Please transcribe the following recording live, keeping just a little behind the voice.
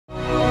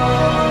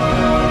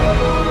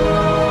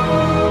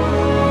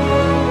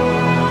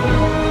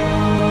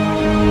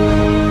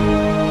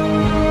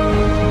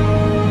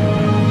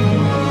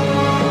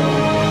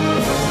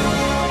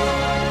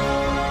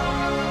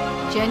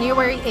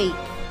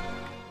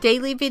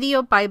Daily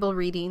Video Bible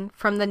Reading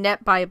from the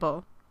Net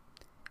Bible.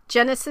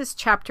 Genesis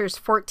chapters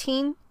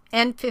 14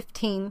 and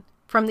 15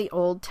 from the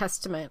Old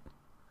Testament.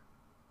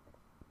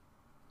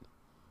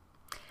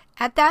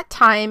 At that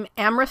time,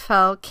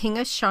 Amraphel, king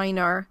of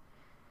Shinar,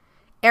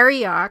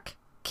 Arioch,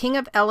 king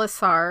of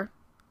Eliezer,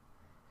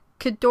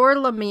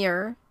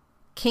 Kedorlaomer,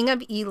 king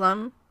of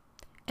Elam,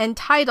 and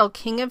Tidal,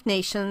 king of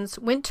nations,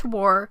 went to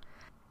war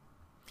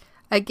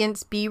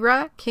against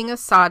Bera, king of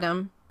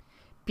Sodom,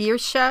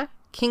 Birsha,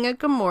 king of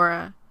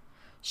Gomorrah,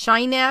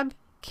 Shinab,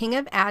 king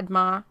of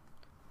Admah,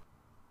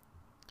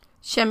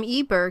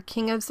 Shemeber,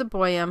 king of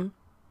Zeboim,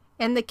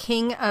 and the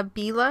king of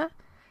Bela,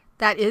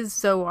 that is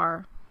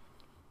Zoar.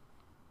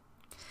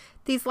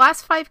 These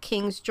last 5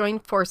 kings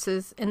joined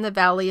forces in the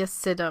valley of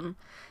Siddim,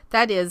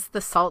 that is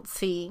the Salt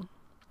Sea.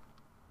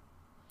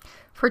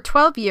 For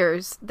 12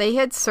 years they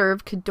had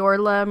served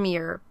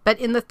Kedorlaomer, but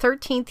in the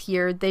 13th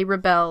year they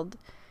rebelled.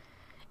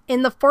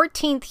 In the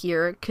 14th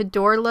year,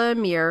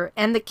 Kedorlaomer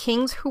and the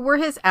kings who were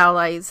his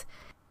allies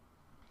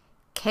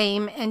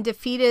came and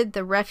defeated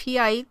the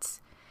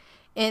Rephaites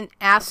in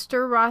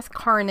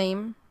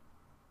Ashtaroth-Karnaim,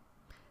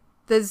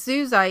 the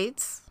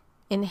Zuzites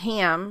in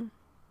Ham,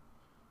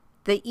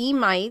 the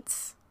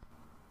Emites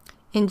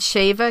in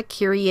Sheva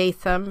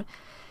Kiriathim,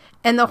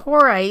 and the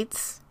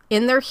Horites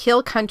in their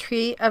hill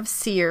country of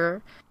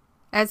Seir,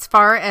 as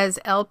far as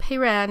El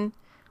Paran,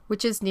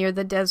 which is near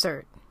the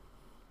desert.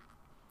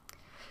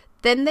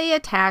 Then they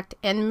attacked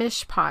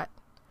En-Mishpat,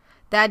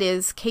 that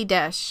is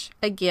Kadesh,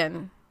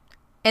 again,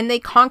 and they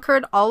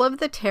conquered all of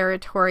the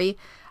territory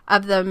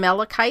of the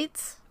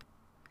Amalekites,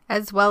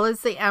 as well as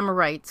the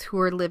Amorites who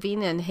were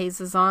living in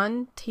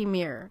Hazazon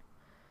Tamar.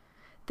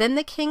 Then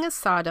the king of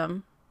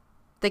Sodom,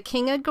 the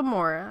king of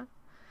Gomorrah,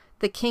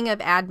 the king of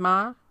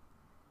Admah,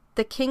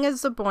 the king of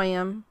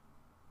Zeboim,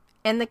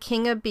 and the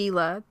king of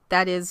Bela,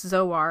 that is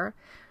Zoar,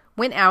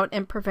 went out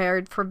and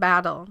prepared for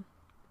battle.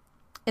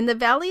 In the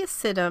valley of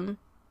Siddim,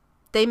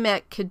 they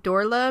met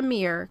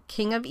Kedorlaomer,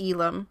 king of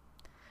Elam,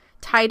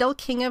 Tidal,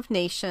 king of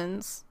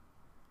nations,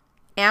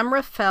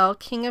 Amraphel,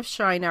 king of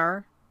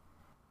Shinar,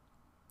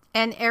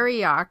 and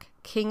Arioch,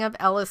 king of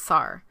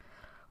Eliezer.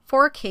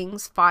 4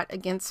 kings fought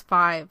against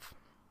 5.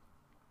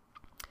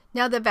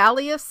 Now the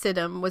valley of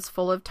Siddim was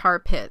full of tar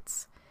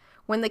pits.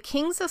 When the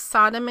kings of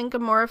Sodom and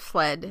Gomorrah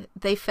fled,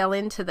 they fell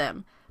into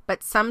them,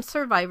 but some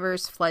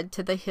survivors fled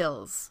to the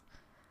hills.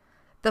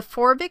 The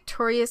 4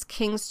 victorious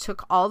kings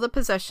took all the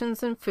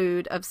possessions and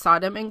food of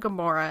Sodom and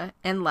Gomorrah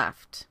and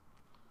left.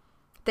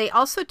 They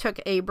also took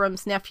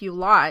Abram's nephew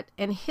Lot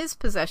and his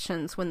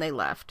possessions when they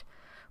left,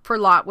 for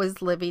Lot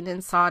was living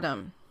in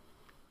Sodom.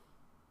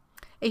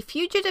 A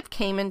fugitive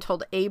came and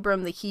told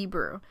Abram the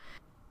Hebrew.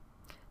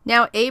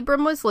 Now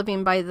Abram was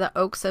living by the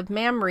oaks of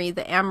Mamre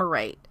the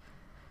Amorite,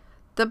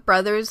 the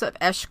brothers of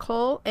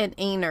Eshcol and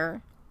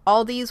Aner.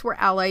 All these were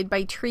allied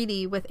by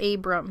treaty with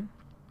Abram.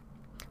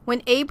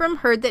 When Abram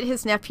heard that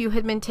his nephew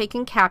had been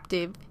taken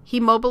captive, he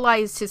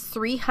mobilized his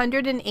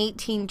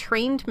 318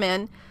 trained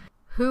men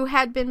who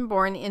had been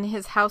born in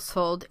his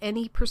household, and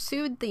he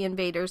pursued the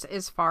invaders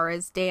as far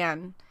as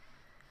Dan.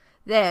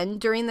 Then,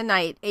 during the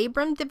night,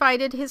 Abram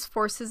divided his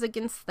forces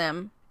against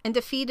them and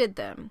defeated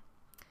them.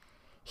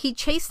 He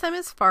chased them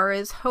as far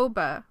as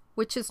Hobah,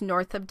 which is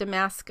north of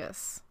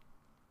Damascus.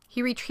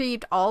 He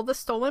retrieved all the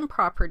stolen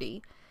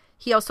property.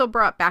 He also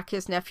brought back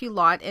his nephew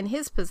Lot and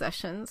his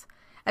possessions,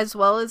 as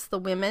well as the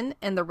women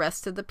and the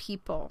rest of the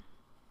people.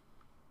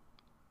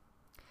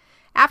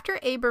 After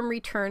Abram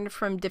returned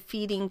from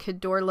defeating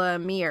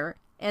Kedorlaomer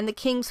and the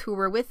kings who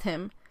were with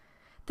him,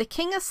 the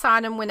king of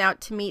Sodom went out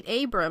to meet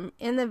Abram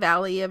in the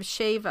valley of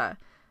Sheva,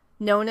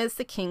 known as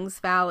the King's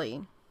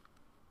Valley.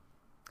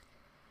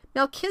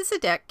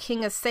 Melchizedek,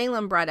 king of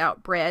Salem, brought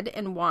out bread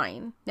and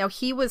wine. Now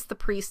he was the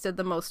priest of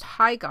the Most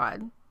High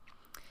God.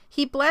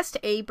 He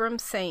blessed Abram,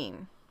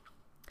 saying,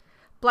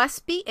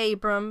 "Blessed be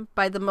Abram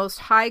by the Most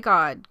High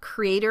God,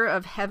 creator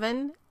of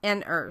heaven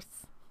and earth.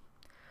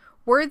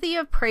 Worthy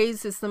of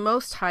praise is the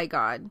Most High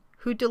God,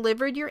 who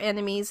delivered your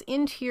enemies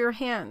into your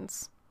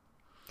hands."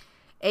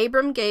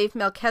 Abram gave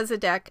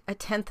Melchizedek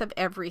 1/10 of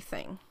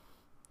everything.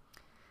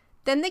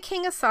 Then the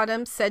king of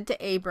Sodom said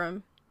to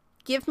Abram,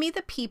 "Give me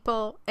the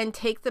people and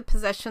take the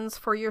possessions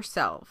for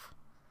yourself."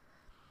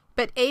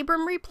 But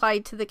Abram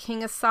replied to the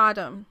king of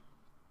Sodom,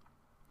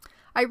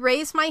 "I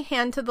raise my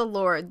hand to the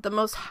Lord, the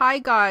Most High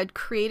God,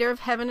 creator of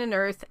heaven and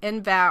earth,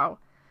 and vow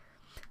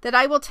that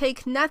I will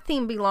take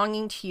nothing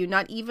belonging to you,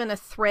 not even a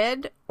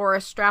thread or a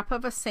strap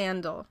of a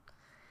sandal.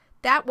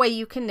 That way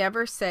you can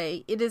never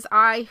say, 'It is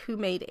I who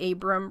made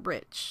Abram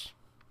rich.'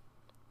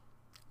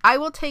 I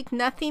will take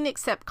nothing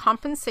except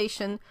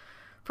compensation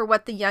for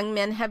what the young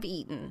men have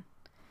eaten.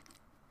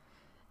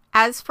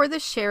 As for the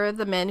share of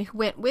the men who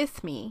went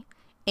with me,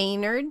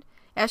 Aner,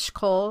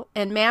 Eshcol,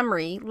 and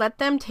Mamre, let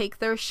them take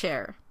their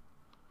share."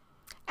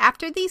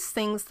 After these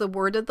things the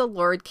word of the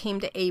Lord came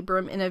to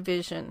Abram in a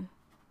vision.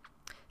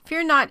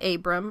 "Fear not,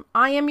 Abram,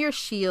 I am your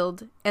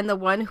shield, and the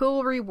one who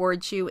will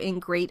reward you in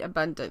great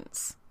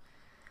abundance."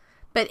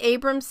 But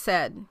Abram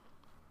said,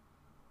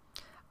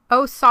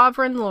 "O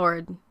sovereign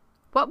Lord,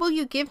 What will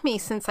you give me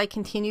since I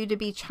continue to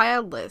be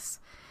childless?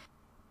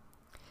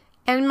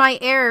 And my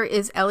heir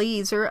is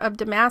Eliezer of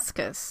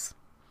Damascus.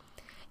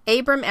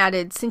 Abram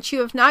added, Since you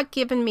have not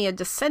given me a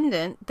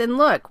descendant, then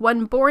look,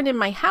 one born in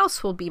my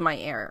house will be my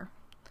heir.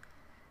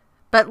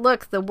 But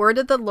look, the word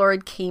of the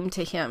Lord came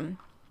to him.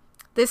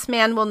 This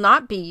man will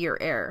not be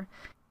your heir,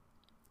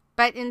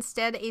 but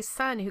instead a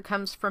son who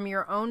comes from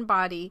your own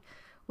body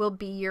will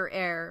be your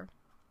heir.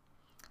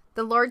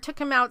 The Lord took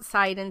him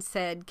outside and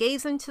said,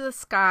 Gaze into the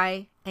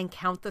sky and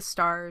count the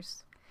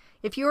stars,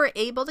 if you are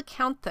able to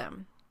count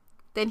them.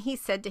 Then he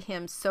said to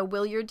him, So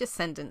will your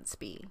descendants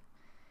be.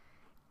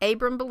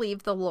 Abram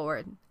believed the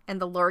Lord, and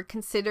the Lord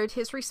considered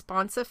his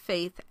response of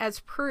faith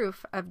as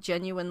proof of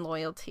genuine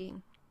loyalty.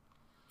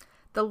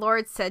 The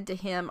Lord said to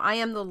him, I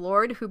am the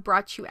Lord who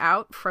brought you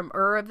out from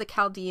Ur of the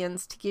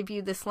Chaldeans to give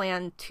you this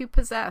land to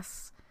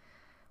possess.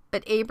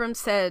 But Abram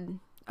said,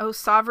 O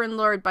sovereign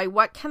Lord, by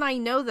what can I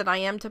know that I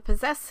am to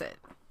possess it?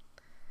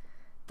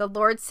 The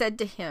Lord said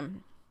to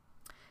him,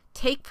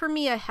 Take for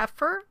me a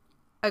heifer,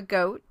 a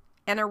goat,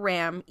 and a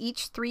ram,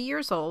 each 3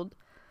 years old,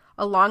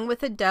 along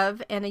with a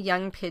dove and a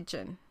young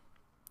pigeon.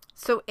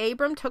 So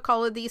Abram took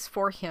all of these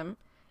for him,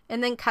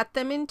 and then cut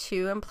them in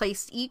two and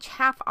placed each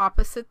half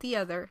opposite the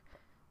other,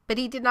 but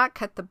he did not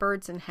cut the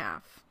birds in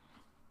half.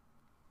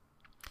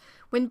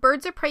 When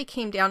birds of prey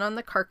came down on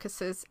the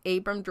carcasses,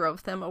 Abram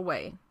drove them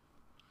away.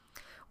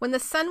 When the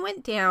sun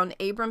went down,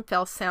 Abram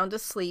fell sound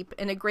asleep,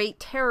 and a great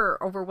terror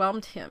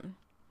overwhelmed him.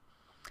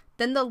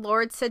 Then the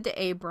Lord said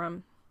to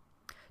Abram,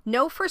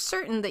 Know for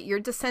certain that your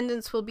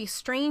descendants will be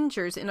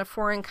strangers in a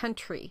foreign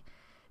country.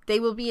 They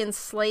will be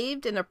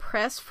enslaved and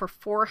oppressed for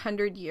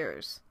 400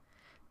 years.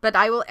 But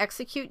I will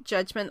execute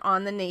judgment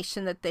on the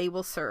nation that they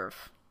will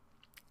serve.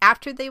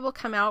 After they will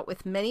come out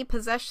with many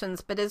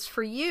possessions, but as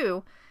for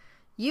you,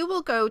 you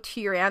will go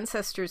to your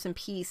ancestors in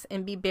peace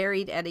and be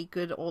buried at a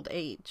good old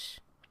age.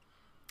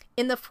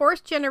 In the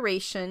 4th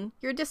generation,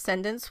 your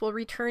descendants will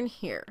return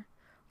here,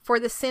 for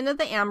the sin of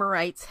the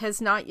Amorites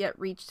has not yet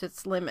reached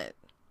its limit.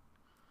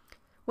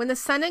 When the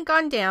sun had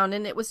gone down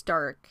and it was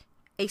dark,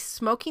 a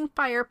smoking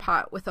fire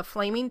pot with a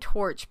flaming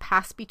torch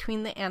passed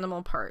between the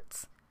animal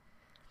parts.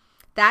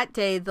 That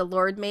day the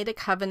Lord made a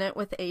covenant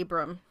with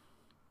Abram.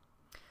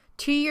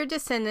 To your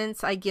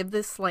descendants I give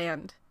this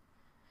land,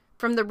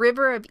 from the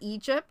river of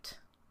Egypt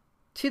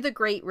to the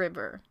great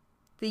river,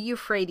 the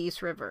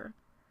Euphrates River,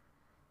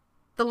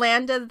 the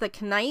land of the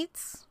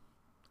Kenites,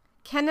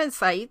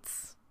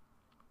 Kenizzites,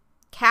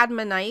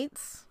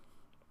 Cadmonites,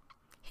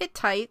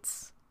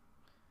 Hittites,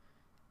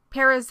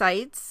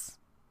 Perizzites,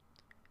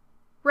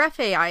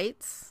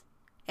 Rephaites,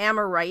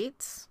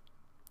 Amorites,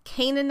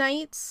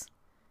 Canaanites,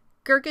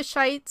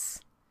 Girgashites,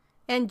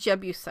 and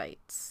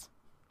Jebusites.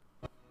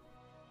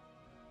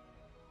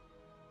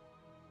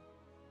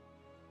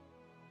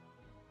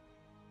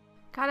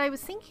 God, I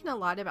was thinking a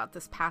lot about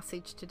this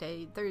passage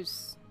today.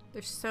 There's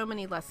so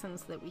many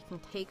lessons that we can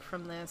take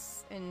from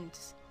this, and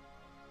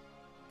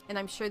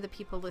I'm sure the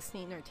people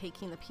listening are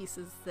taking the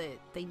pieces that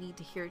they need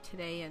to hear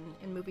today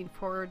and moving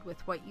forward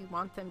with what you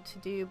want them to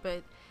do.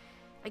 But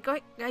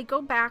I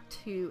go back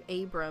to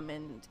Abram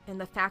and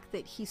the fact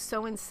that he's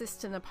so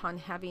insistent upon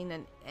having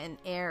an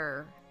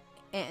heir,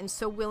 and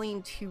so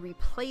willing to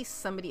replace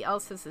somebody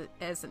else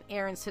as an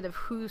heir instead of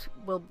who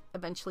will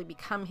eventually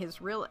become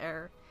his real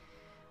heir.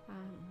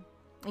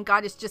 And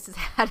God is just as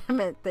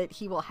adamant that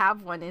he will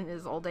have one in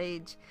his old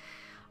age.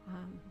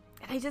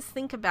 And I just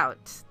think about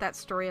that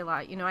story a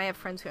lot. You know, I have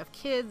friends who have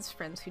kids,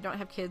 friends who don't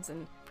have kids,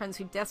 and friends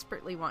who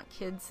desperately want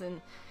kids.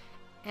 And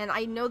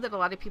I know that a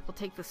lot of people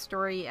take the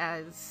story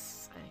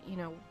as,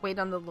 wait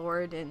on the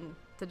Lord and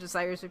the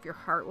desires of your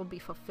heart will be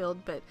fulfilled.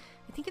 But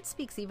I think it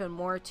speaks even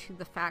more to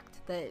the fact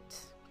that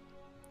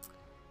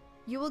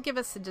you will give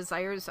us the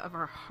desires of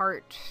our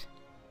heart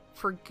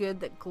for good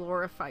that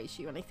glorifies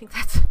you. And I think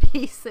that's a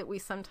piece that we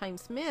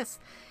sometimes miss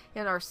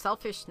in our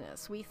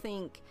selfishness. We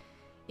think,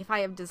 if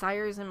I have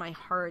desires in my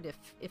heart,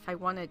 if I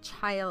want a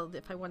child,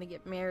 if I want to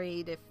get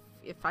married,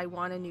 if I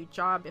want a new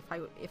job, if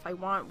I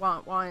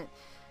want,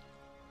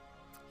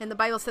 and the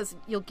Bible says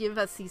you'll give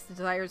us these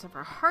desires of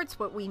our hearts,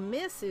 what we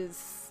miss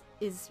is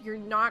you're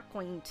not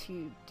going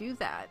to do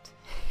that.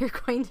 You're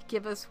going to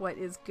give us what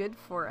is good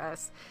for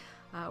us,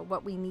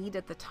 what we need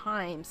at the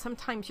time.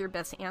 Sometimes your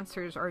best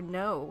answers are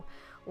no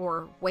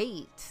or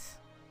wait.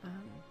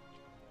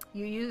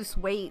 You use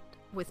wait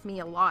with me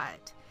a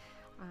lot.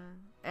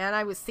 And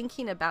I was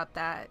thinking about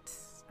that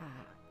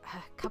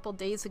a couple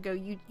days ago.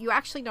 You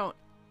actually don't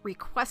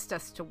request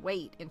us to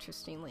wait,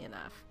 interestingly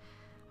enough.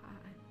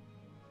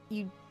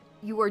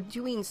 You are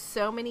doing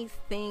so many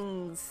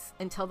things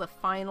until the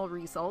final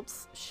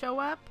results show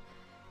up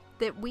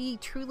that we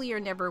truly are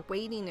never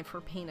waiting if we're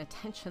paying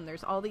attention.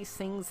 There's all these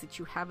things that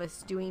you have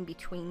us doing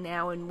between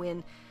now and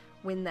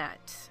when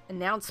that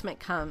announcement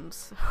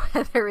comes,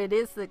 whether it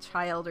is the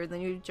child or the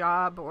new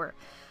job or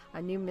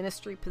a new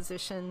ministry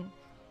position.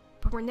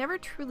 But we're never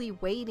truly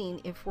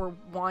waiting if we're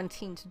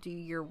wanting to do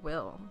your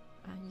will.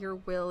 Your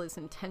will is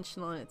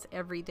intentional, and it's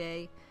every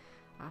day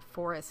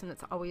for us, and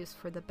it's always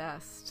for the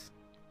best.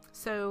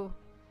 So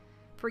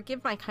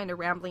forgive my kind of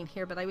rambling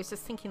here, but I was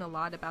just thinking a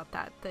lot about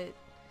that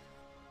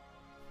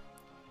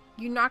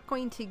you're not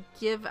going to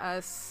give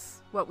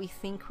us what we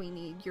think we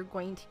need. You're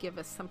going to give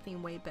us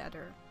something way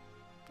better.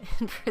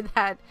 And for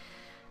that,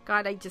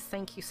 God, I just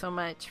thank you so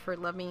much for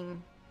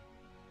loving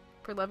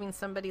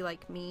somebody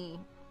like me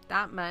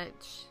that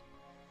much,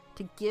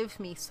 to give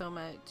me so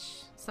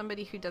much,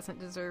 somebody who doesn't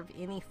deserve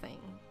anything.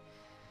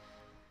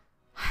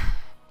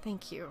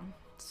 Thank you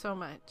so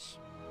much.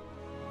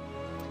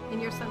 In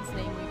your son's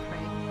name we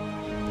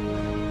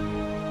pray.